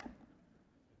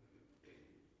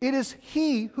 It is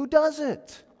He who does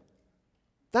it.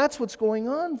 That's what's going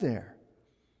on there.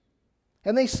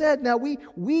 And they said, now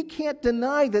we can't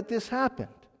deny that this happened.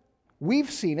 We've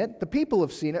seen it. The people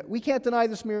have seen it. We can't deny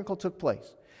this miracle took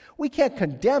place. We can't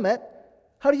condemn it.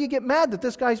 How do you get mad that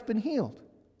this guy's been healed?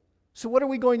 So what are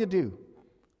we going to do?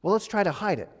 Well, let's try to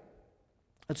hide it.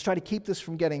 Let's try to keep this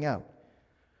from getting out.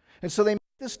 And so they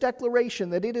make this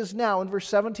declaration that it is now, in verse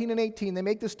 17 and 18, they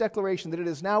make this declaration that it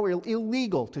is now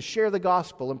illegal to share the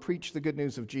gospel and preach the good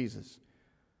news of Jesus.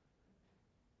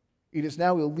 It is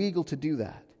now illegal to do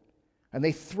that. And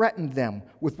they threatened them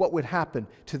with what would happen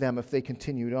to them if they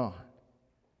continued on.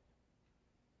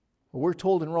 Well, we're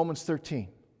told in Romans 13,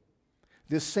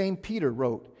 this same Peter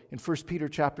wrote in 1 Peter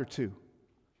chapter 2,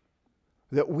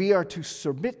 that we are to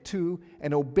submit to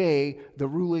and obey the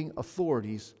ruling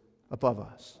authorities above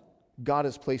us. God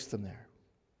has placed them there.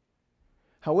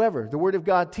 However, the Word of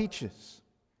God teaches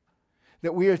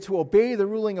that we are to obey the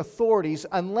ruling authorities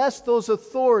unless those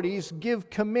authorities give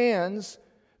commands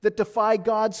that defy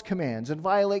God's commands and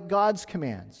violate God's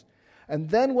commands. And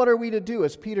then what are we to do,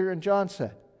 as Peter and John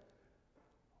said?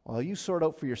 Well, you sort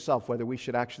out for yourself whether we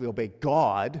should actually obey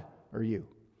God or you.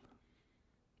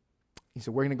 He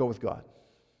said, we're going to go with God.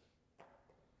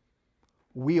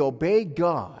 We obey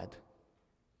God,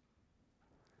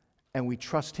 and we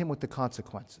trust Him with the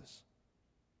consequences.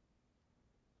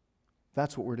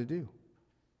 That's what we're to do.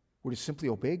 We're to simply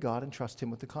obey God and trust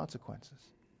Him with the consequences.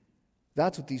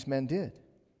 That's what these men did.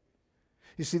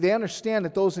 You see, they understand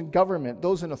that those in government,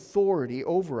 those in authority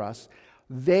over us,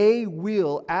 they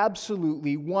will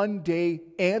absolutely one day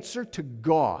answer to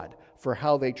God for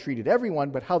how they treated everyone,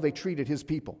 but how they treated His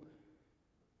people.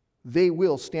 They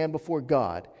will stand before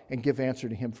God and give answer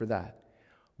to Him for that.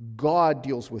 God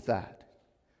deals with that.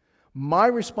 My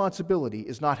responsibility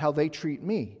is not how they treat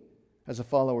me as a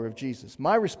follower of Jesus.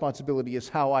 My responsibility is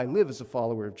how I live as a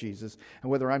follower of Jesus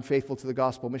and whether I'm faithful to the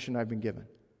gospel mission I've been given.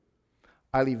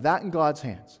 I leave that in God's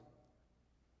hands.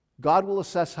 God will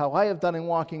assess how I have done in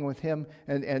walking with Him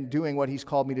and doing what He's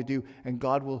called me to do, and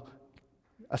God will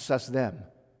assess them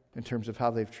in terms of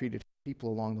how they've treated people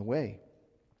along the way.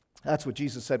 That's what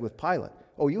Jesus said with Pilate.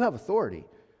 Oh, you have authority,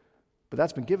 but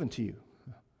that's been given to you.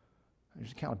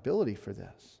 There's accountability for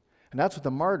this. And that's what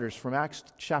the martyrs from Acts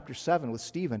chapter 7 with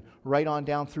Stephen, right on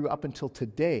down through up until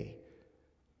today,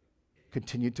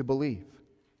 continued to believe.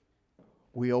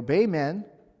 We obey men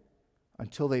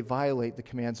until they violate the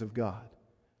commands of God.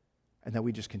 And then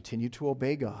we just continue to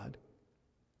obey God,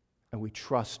 and we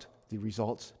trust the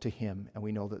results to Him, and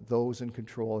we know that those in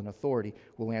control and authority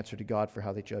will answer to God for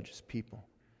how they judge His people.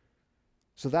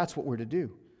 So that's what we're to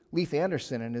do. Leith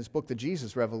Anderson, in his book, The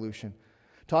Jesus Revolution,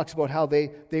 talks about how they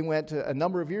went, a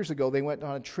number of years ago, they went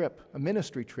on a trip, a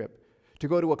ministry trip, to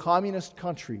go to a communist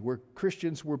country where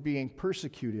Christians were being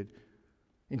persecuted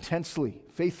intensely,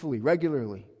 faithfully,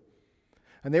 regularly.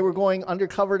 And they were going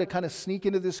undercover to kind of sneak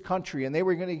into this country, and they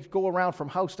were going to go around from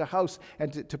house to house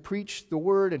and to preach the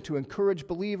word and to encourage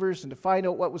believers and to find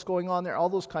out what was going on there, all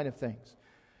those kind of things.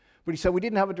 But he said, we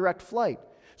didn't have a direct flight,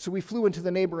 so we flew into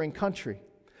the neighboring country.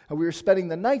 And we were spending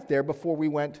the night there before we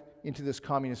went into this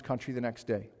communist country the next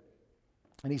day.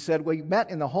 And he said, we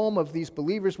met in the home of these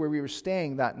believers where we were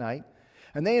staying that night,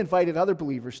 and they invited other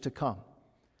believers to come.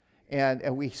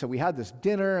 And we had this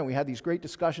dinner, and we had these great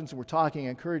discussions, and we're talking,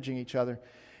 encouraging each other.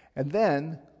 And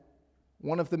then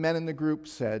one of the men in the group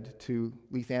said to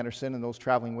Leith Anderson and those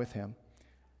traveling with him,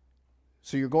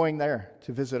 so you're going there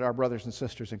to visit our brothers and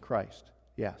sisters in Christ?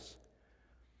 Yes.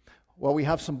 Well, we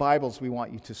have some Bibles we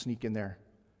want you to sneak in there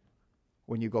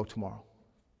when you go tomorrow.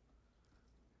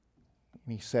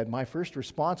 And he said, my first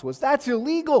response was, that's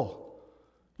illegal.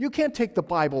 You can't take the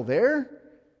Bible there.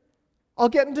 I'll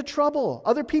get into trouble.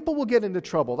 Other people will get into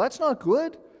trouble. That's not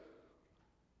good.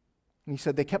 And he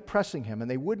said they kept pressing him, and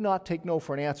they would not take no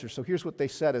for an answer. So here's what they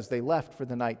said as they left for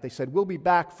the night. They said, we'll be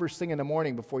back first thing in the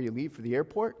morning before you leave for the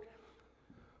airport.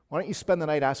 Why don't you spend the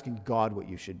night asking God what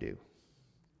you should do?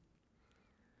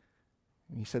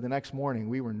 And he said the next morning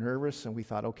we were nervous, and we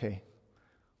thought, okay,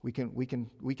 we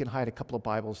can hide a couple of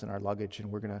Bibles in our luggage,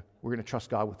 and we're gonna trust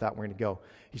God with that. We're gonna go.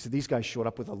 He said these guys showed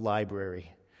up with a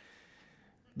library.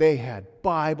 They had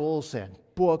Bibles and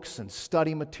books and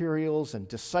study materials and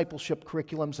discipleship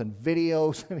curriculums and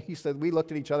videos. And he said, we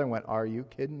looked at each other and went, are you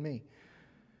kidding me?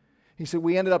 He said,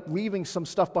 we ended up leaving some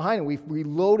stuff behind, and we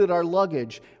loaded our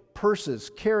luggage, purses,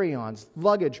 carry-ons,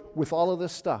 luggage with all of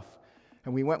this stuff.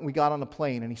 And we went and we got on a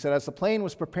plane. And he said, as the plane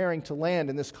was preparing to land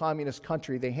in this communist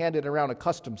country, they handed around a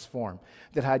customs form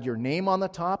that had your name on the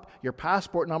top, your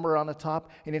passport number on the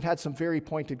top, and it had some very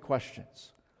pointed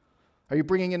questions. Are you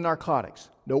bringing in narcotics?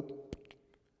 Nope.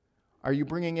 Are you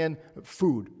bringing in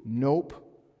food? Nope.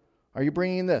 Are you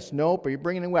bringing in this? Nope. Are you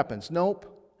bringing in weapons?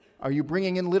 Nope. Are you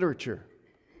bringing in literature?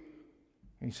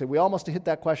 And he said, we almost hit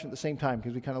that question at the same time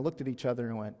because we kind of looked at each other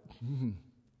and went,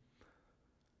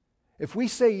 If we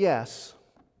say yes,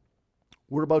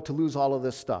 we're about to lose all of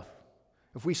this stuff.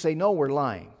 If we say no, we're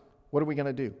lying. What are we going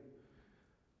to do?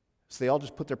 So they all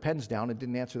just put their pens down and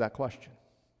didn't answer that question.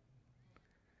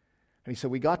 And he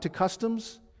said, we got to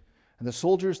customs, and the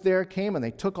soldiers there came, and they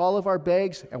took all of our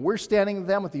bags, and we're standing with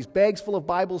them with these bags full of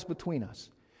Bibles between us.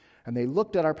 And they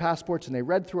looked at our passports, and they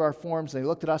read through our forms, and they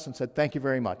looked at us and said, thank you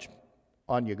very much.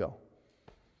 On you go.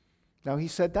 Now, he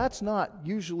said that's not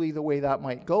usually the way that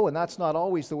might go, and that's not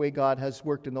always the way God has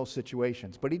worked in those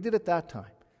situations. But he did it that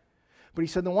time. But he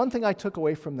said the one thing I took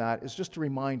away from that is just a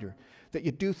reminder that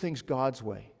you do things God's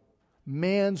way.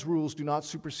 Man's rules do not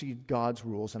supersede God's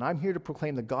rules, and I'm here to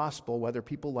proclaim the gospel whether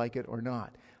people like it or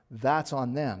not. That's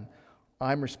on them.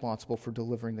 I'm responsible for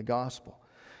delivering the gospel.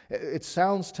 It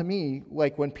sounds to me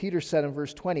like when Peter said in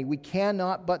verse 20, we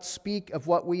cannot but speak of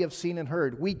what we have seen and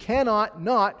heard. We cannot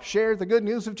not share the good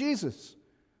news of Jesus.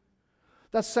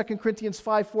 That's 2 Corinthians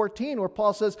 5:14, where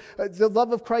Paul says, the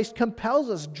love of Christ compels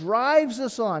us, drives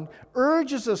us on,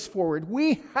 urges us forward.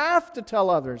 We have to tell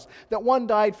others that one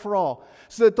died for all,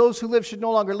 so that those who live should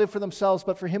no longer live for themselves,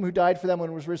 but for him who died for them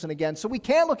and was risen again. So we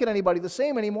can't look at anybody the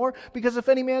same anymore, because if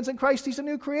any man's in Christ, he's a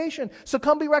new creation. So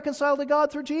come be reconciled to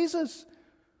God through Jesus.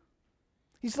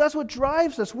 He said that's what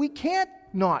drives us. We can't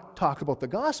not talk about the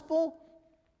gospel.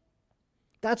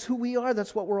 That's who we are.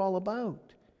 That's what we're all about.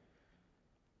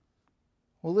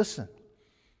 Well, listen.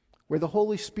 Where the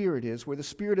Holy Spirit is, where the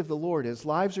Spirit of the Lord is,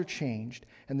 lives are changed,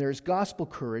 and there is gospel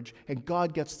courage, and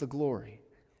God gets the glory.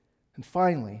 And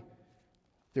finally,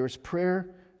 there is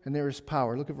prayer and there is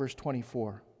power. Look at verse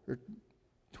 24, or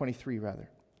 23 rather.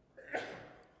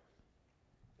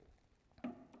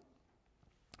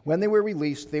 When they were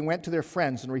released, they went to their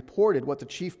friends and reported what the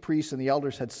chief priests and the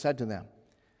elders had said to them.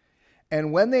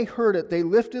 And when they heard it, they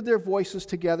lifted their voices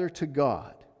together to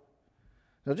God.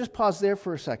 Now just pause there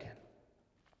for a second.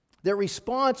 Their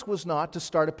response was not to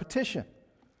start a petition.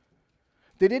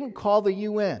 They didn't call the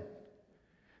UN.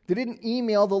 They didn't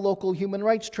email the local human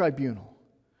rights tribunal.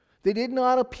 They did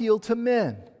not appeal to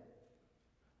men.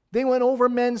 They went over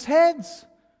men's heads.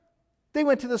 They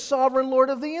went to the sovereign Lord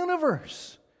of the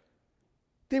universe.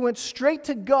 They went straight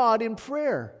to God in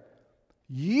prayer.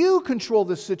 You control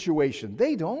this situation.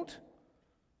 They don't.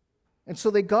 And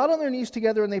so they got on their knees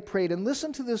together and they prayed. And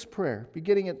listen to this prayer,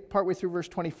 beginning at partway through verse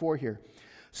 24 here.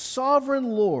 Sovereign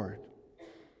Lord,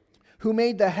 who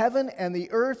made the heaven and the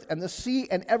earth and the sea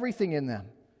and everything in them,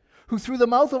 who through the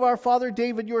mouth of our father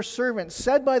David, your servant,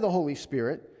 said by the Holy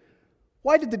Spirit,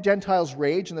 why did the Gentiles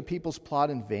rage and the peoples plot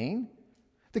in vain?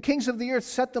 The kings of the earth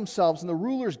set themselves, and the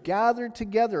rulers gathered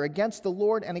together against the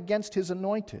Lord and against his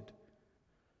anointed.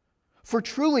 For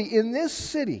truly in this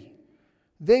city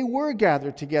they were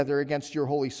gathered together against your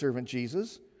holy servant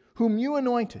Jesus, whom you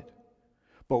anointed,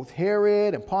 both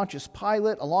Herod and Pontius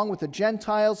Pilate, along with the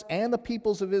Gentiles and the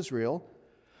peoples of Israel,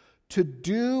 to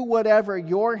do whatever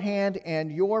your hand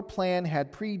and your plan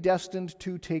had predestined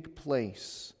to take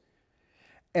place.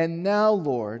 And now,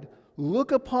 Lord,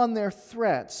 look upon their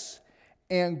threats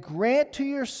and grant to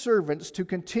your servants to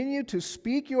continue to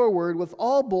speak your word with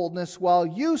all boldness while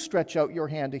you stretch out your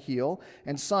hand to heal,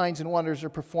 and signs and wonders are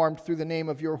performed through the name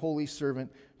of your holy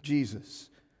servant, Jesus.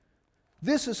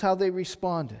 This is how they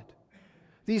responded.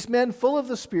 These men full of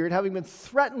the Spirit, having been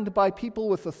threatened by people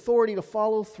with authority to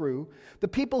follow through, the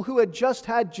people who had just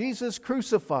had Jesus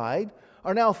crucified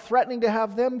are now threatening to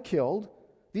have them killed.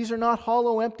 These are not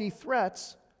hollow, empty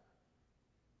threats.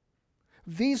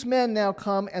 These men now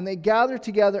come and they gather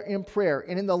together in prayer.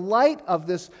 And in the light of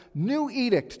this new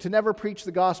edict to never preach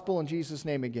the gospel in Jesus'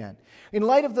 name again, in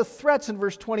light of the threats in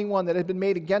verse 21 that had been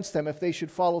made against them if they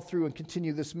should follow through and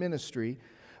continue this ministry,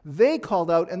 they called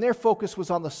out, and their focus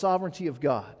was on the sovereignty of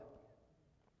God.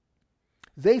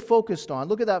 They focused on,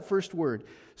 look at that first word,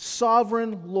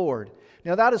 sovereign Lord.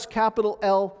 Now that is capital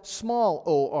L, small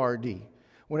o-r-d.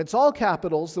 When it's all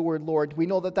capitals, the word Lord, we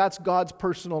know that that's God's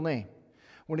personal name.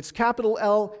 When it's capital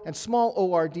L and small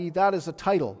o-r-d, that is a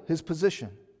title, his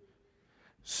position.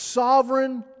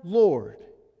 Sovereign Lord. Do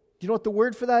you know what the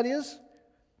word for that is?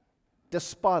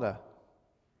 Despota.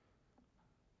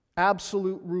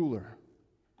 Absolute ruler.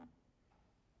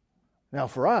 Now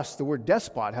for us, the word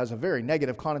despot has a very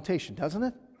negative connotation, doesn't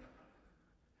it?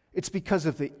 It's because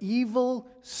of the evil,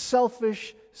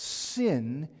 selfish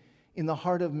sin in the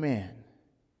heart of man.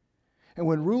 And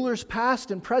when rulers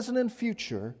past and present and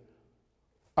future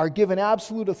are given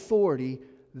absolute authority,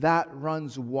 that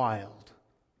runs wild,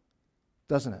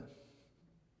 doesn't it?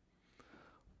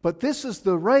 But this is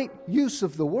the right use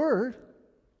of the word.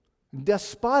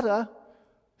 Despota,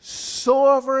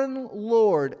 sovereign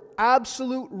Lord,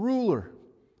 absolute ruler.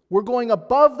 We're going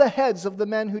above the heads of the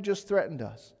men who just threatened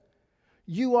us.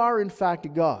 You are, in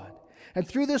fact, God. And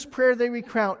through this prayer they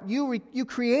recount, you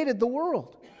created the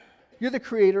world. You're the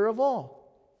creator of all.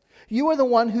 You are the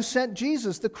one who sent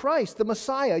Jesus, the Christ, the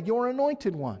Messiah, your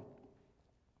anointed one.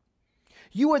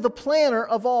 You are the planner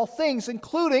of all things,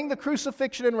 including the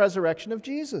crucifixion and resurrection of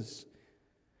Jesus.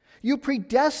 You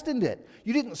predestined it.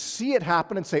 You didn't see it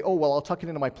happen and say, oh, well, I'll tuck it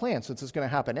into my plan since it's going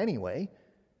to happen anyway.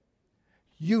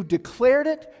 You declared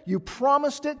it, you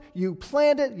promised it, you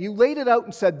planned it, you laid it out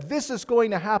and said, this is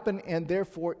going to happen, and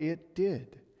therefore it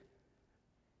did.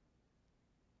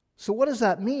 So what does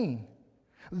that mean?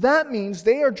 That means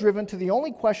they are driven to the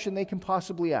only question they can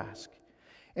possibly ask.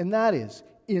 And that is,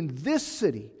 in this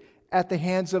city, at the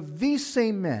hands of these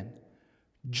same men,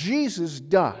 Jesus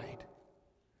died.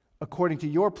 according to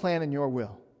your plan and your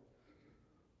will.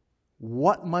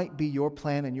 What might be your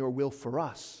plan and your will for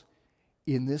us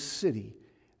in this city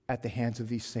at the hands of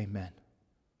these same men?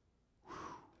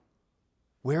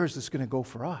 Where is this going to go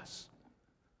for us?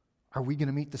 Are we going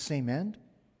to meet the same end?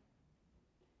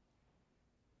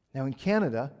 Now in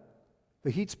Canada,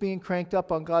 the heat's being cranked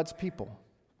up on God's people.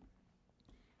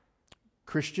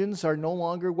 Christians are no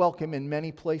longer welcome in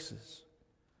many places.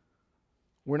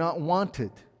 We're not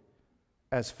wanted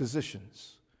as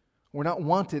physicians. We're not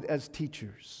wanted as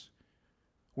teachers.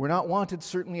 We're not wanted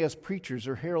certainly as preachers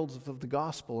or heralds of the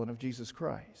gospel and of Jesus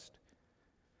Christ.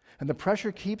 And the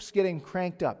pressure keeps getting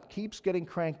cranked up.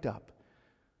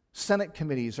 Senate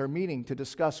committees are meeting to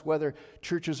discuss whether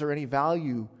churches are any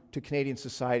value to Canadian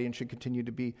society and should continue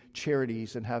to be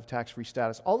charities and have tax-free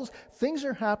status. All those things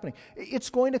are happening. It's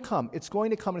going to come. It's going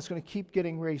to keep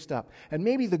getting raised up. And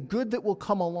maybe the good that will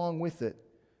come along with it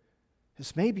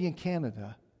is maybe in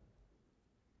Canada,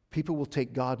 people will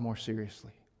take God more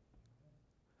seriously.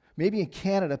 Maybe in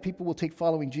Canada, people will take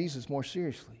following Jesus more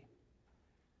seriously.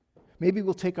 Maybe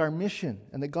we'll take our mission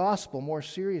and the gospel more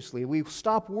seriously. We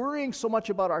stop worrying so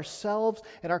much about ourselves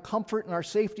and our comfort and our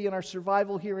safety and our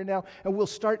survival here and now, and we'll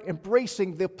start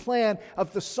embracing the plan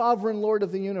of the sovereign Lord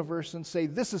of the universe and say,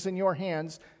 this is in your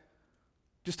hands.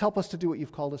 Just help us to do what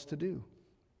you've called us to do.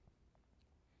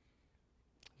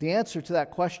 The answer to that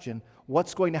question,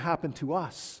 what's going to happen to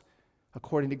us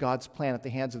according to God's plan at the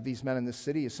hands of these men in this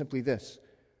city, is simply this.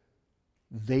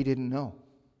 They didn't know.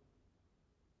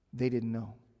 They didn't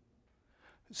know.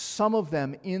 Some of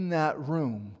them in that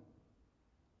room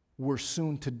were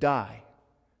soon to die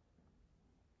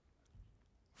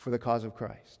for the cause of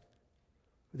Christ.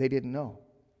 They didn't know.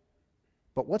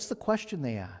 But what's the question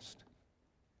they asked?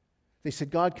 They said,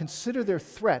 God, consider their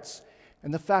threats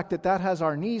and the fact that that has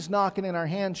our knees knocking and our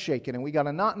hands shaking and we got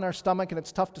a knot in our stomach and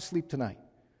it's tough to sleep tonight.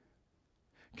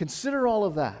 Consider all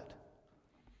of that.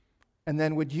 And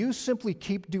then would you simply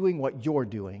keep doing what you're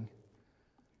doing?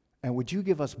 And would you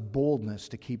give us boldness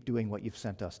to keep doing what you've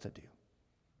sent us to do?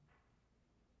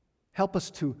 Help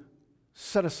us to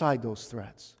set aside those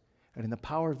threats and in the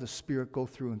power of the Spirit go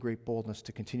through in great boldness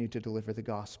to continue to deliver the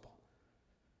gospel.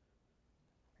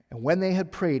 And when they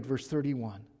had prayed, verse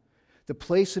 31, the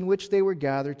place in which they were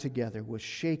gathered together was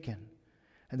shaken,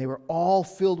 and they were all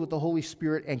filled with the Holy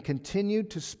Spirit and continued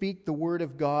to speak the word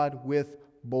of God with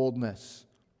boldness.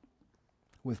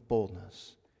 With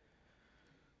boldness.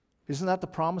 Isn't that the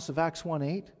promise of Acts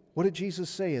 1:8? What did Jesus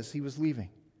say as he was leaving?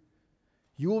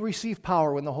 You will receive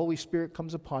power when the Holy Spirit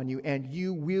comes upon you, and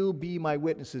you will be my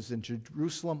witnesses in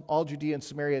Jerusalem, all Judea and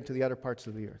Samaria, and to the uttermost parts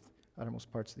of the earth.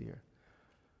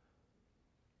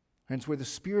 And it's where the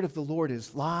Spirit of the Lord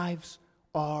is, lives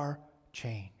are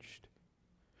changed.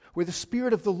 Where the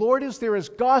Spirit of the Lord is, there is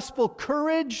gospel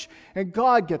courage, and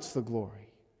God gets the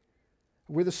glory.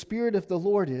 Where the Spirit of the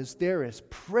Lord is, there is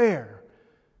prayer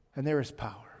and there is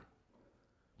power.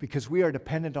 Because we are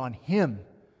dependent on Him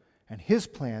and His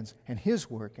plans and His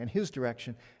work and His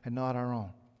direction and not our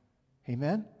own.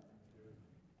 Amen?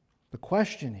 The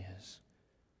question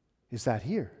is that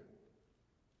here?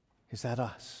 Is that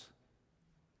us?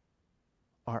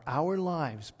 Are our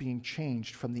lives being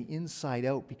changed from the inside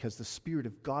out because the Spirit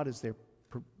of God is there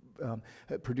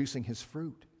producing His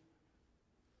fruit?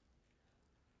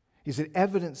 Is it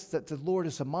evidence that the Lord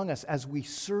is among us as we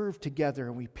serve together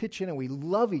and we pitch in and we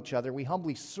love each other, we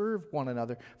humbly serve one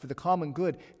another for the common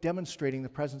good, demonstrating the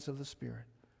presence of the Spirit?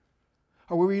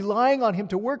 Are we relying on Him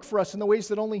to work for us in the ways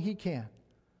that only He can?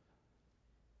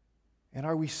 And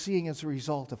are we seeing as a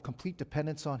result of complete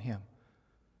dependence on Him,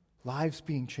 lives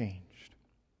being changed,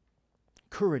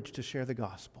 courage to share the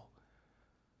gospel,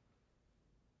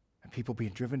 and people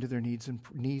being driven to their knees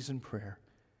in prayer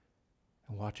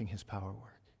and watching His power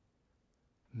work?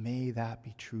 May that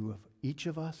be true of each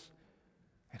of us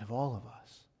and of all of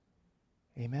us.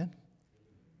 Amen?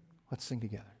 Let's sing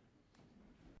together.